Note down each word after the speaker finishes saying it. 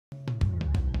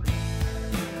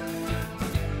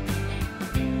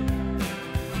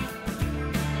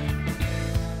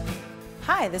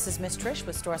Hi, this is Miss Trish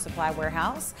with Store Supply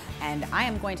Warehouse, and I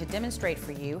am going to demonstrate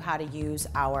for you how to use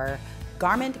our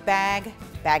garment bag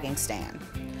bagging stand.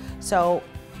 So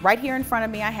right here in front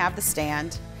of me I have the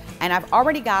stand, and I've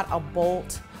already got a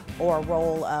bolt or a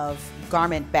roll of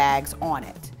garment bags on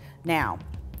it. Now,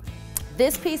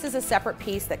 this piece is a separate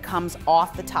piece that comes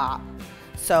off the top.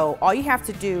 So all you have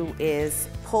to do is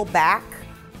pull back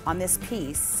on this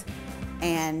piece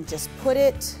and just put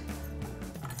it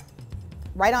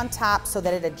right on top so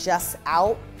that it adjusts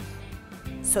out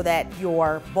so that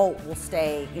your bolt will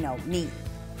stay, neat.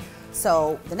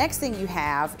 So the next thing you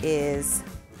have is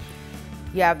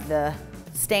you have the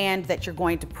stand that you're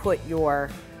going to put your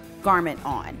garment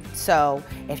on. So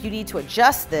if you need to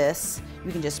adjust this,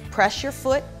 you can just press your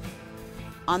foot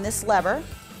on this lever,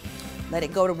 let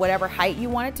it go to whatever height you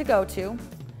want it to go to,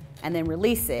 and then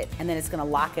release it, and then it's gonna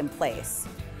lock in place.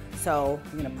 So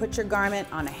you're gonna put your garment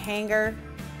on a hanger,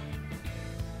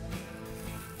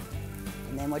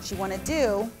 and then what you wanna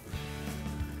do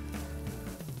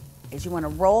is you wanna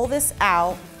roll this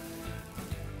out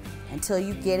until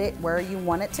you get it where you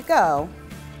want it to go.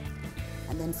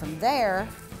 And then from there,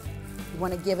 you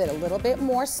wanna give it a little bit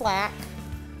more slack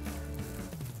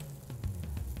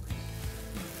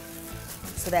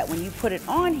so that when you put it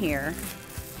on here,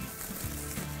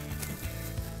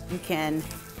 you can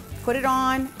put it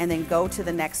on and then go to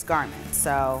the next garment.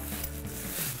 So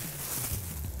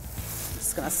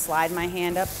I'm just gonna slide my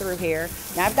hand up through here.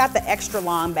 Now I've got the extra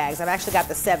long bags. I've actually got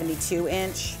the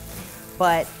 72-inch,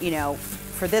 but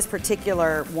for this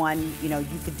particular one, you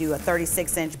could do a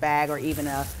 36-inch bag or even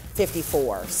a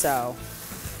 54. So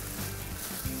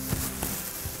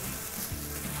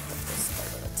put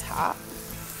this over the top.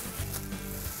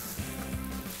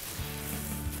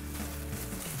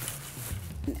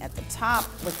 At the top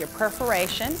with your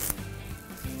perforation.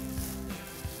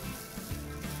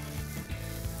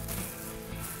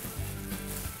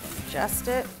 Adjust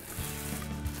it.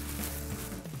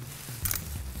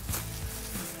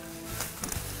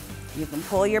 You can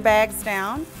pull your bags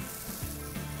down,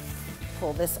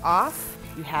 pull this off.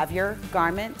 You have your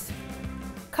garment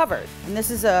covered. And this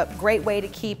is a great way to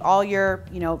keep all your,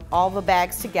 all the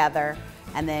bags together.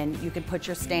 And then you can put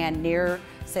your stand near,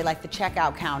 say like the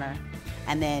checkout counter,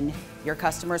 and then your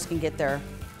customers can get their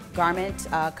garment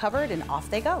covered and off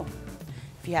they go.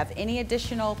 If you have any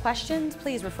additional questions,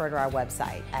 please refer to our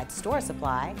website at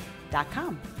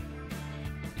storesupply.com.